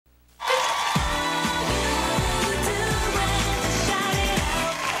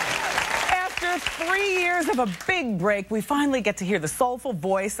3 years of a big break, we finally get to hear the soulful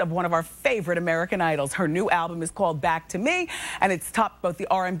voice of one of our favorite American Idols. Her new album is called Back to Me, and it's topped both the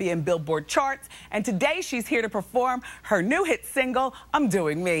R&B and Billboard charts. And today she's here to perform her new hit single, I'm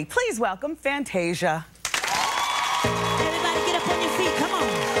Doing Me. Please welcome Fantasia. Everybody get up on your feet, come on.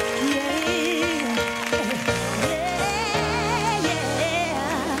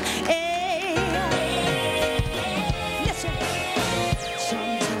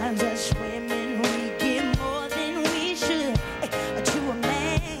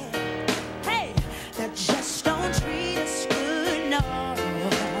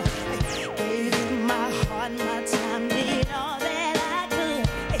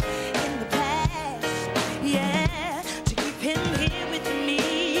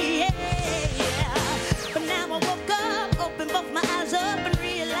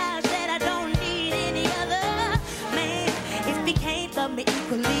 Me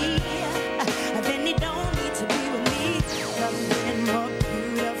equally, then you don't need to be with me. Nothing more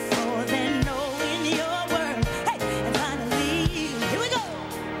beautiful than knowing your worth. Hey, and finally, here we go.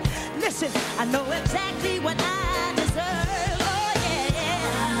 Listen, I know exactly what I deserve. Oh yeah,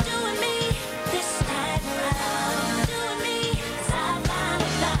 yeah. I'm doing me this time around. Doing me 'cause I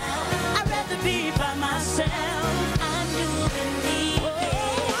finally found I'd rather be by myself. I'm doing me.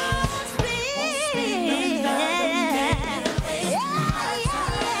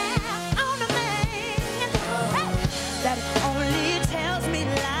 That only tells me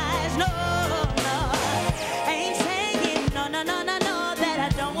lies. No, no, ain't saying no, no, no, no, no, that I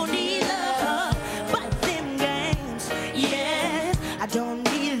don't need love, but them games, yes, I don't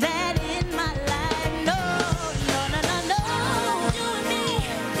need that in my life. No, no, no, no, no. Doing me,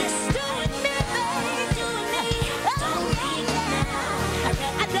 this doing me, babe, doing me. Oh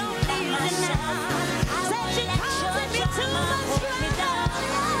yeah, I don't need it now. Said she causing me too much trouble.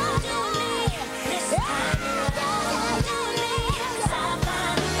 Doing me, this time.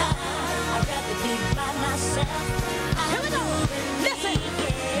 Here we go. Listen.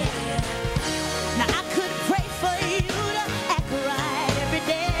 Now I could pray for you to act right every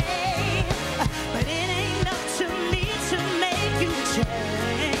day, but it ain't up to me to make you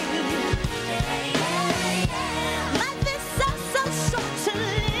change. Life is so short to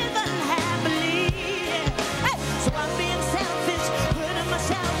live unhappily. Hey, so I'm being selfish, putting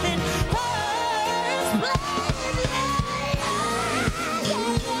myself in first place.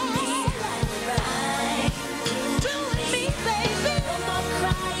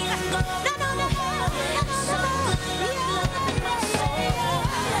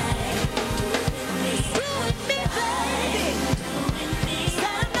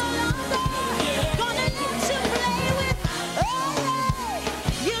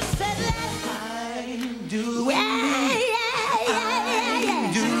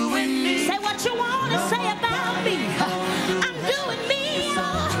 Say what you want to say about me. I'm doing me.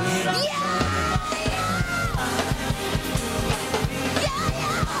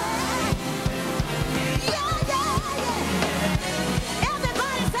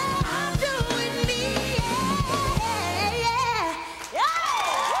 Everybody say I'm doing me.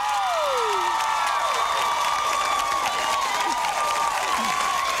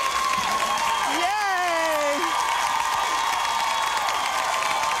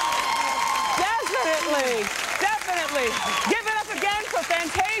 Definitely. Give it up again for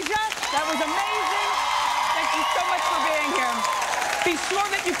Fantasia. That was amazing. Thank you so much for being here. Be sure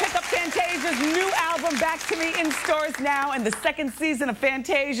that you pick up Fantasia's new album, Back to Me, in stores now. And the second season of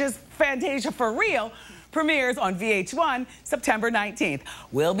Fantasia for Real premieres on VH1 September 19th.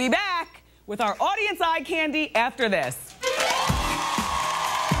 We'll be back with our audience eye candy after this.